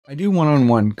I do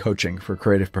one-on-one coaching for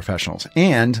creative professionals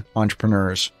and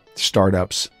entrepreneurs,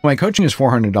 startups. My coaching is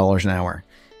 $400 an hour.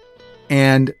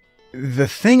 And the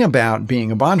thing about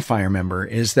being a Bonfire member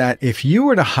is that if you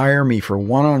were to hire me for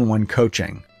one-on-one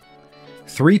coaching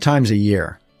 3 times a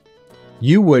year,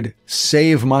 you would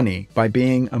save money by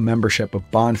being a membership of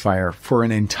Bonfire for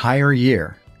an entire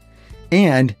year.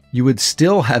 And you would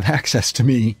still have access to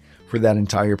me for that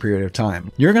entire period of time.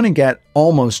 You're going to get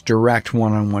almost direct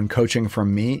one-on-one coaching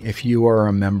from me if you are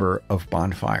a member of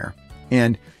Bonfire.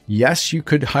 And yes, you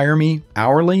could hire me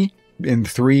hourly in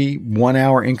 3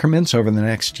 one-hour increments over the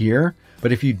next year.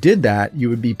 But if you did that, you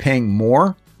would be paying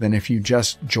more than if you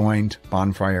just joined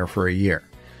Bonfire for a year.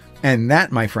 And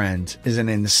that, my friend, is an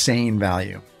insane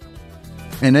value.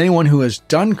 And anyone who has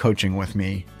done coaching with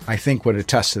me, I think, would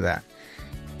attest to that.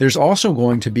 There's also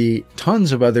going to be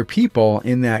tons of other people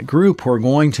in that group who are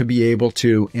going to be able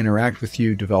to interact with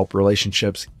you, develop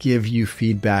relationships, give you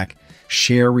feedback,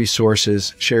 share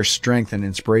resources, share strength and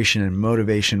inspiration and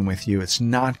motivation with you. It's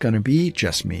not going to be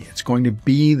just me. It's going to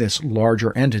be this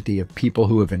larger entity of people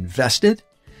who have invested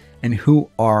and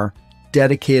who are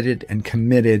dedicated and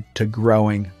committed to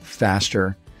growing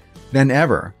faster than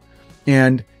ever.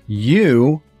 And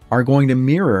you are going to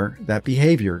mirror that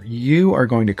behavior. You are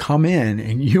going to come in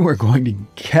and you are going to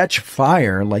catch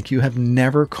fire like you have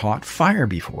never caught fire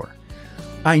before.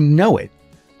 I know it.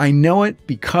 I know it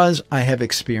because I have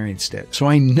experienced it. So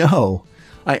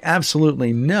I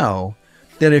absolutely know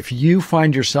that if you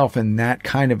find yourself in that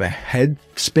kind of a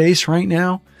headspace right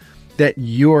now, that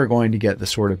you're going to get the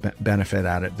sort of benefit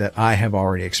out of it that I have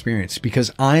already experienced,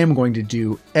 because I am going to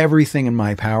do everything in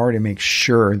my power to make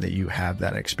sure that you have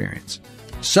that experience.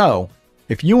 So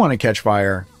if you want to catch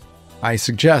fire, I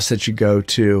suggest that you go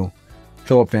to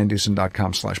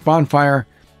philipvandusen.com/bonfire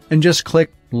and just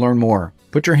click learn more.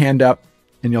 Put your hand up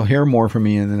and you'll hear more from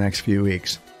me in the next few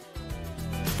weeks.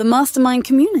 The Mastermind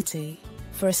community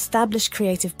for established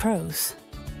creative pros.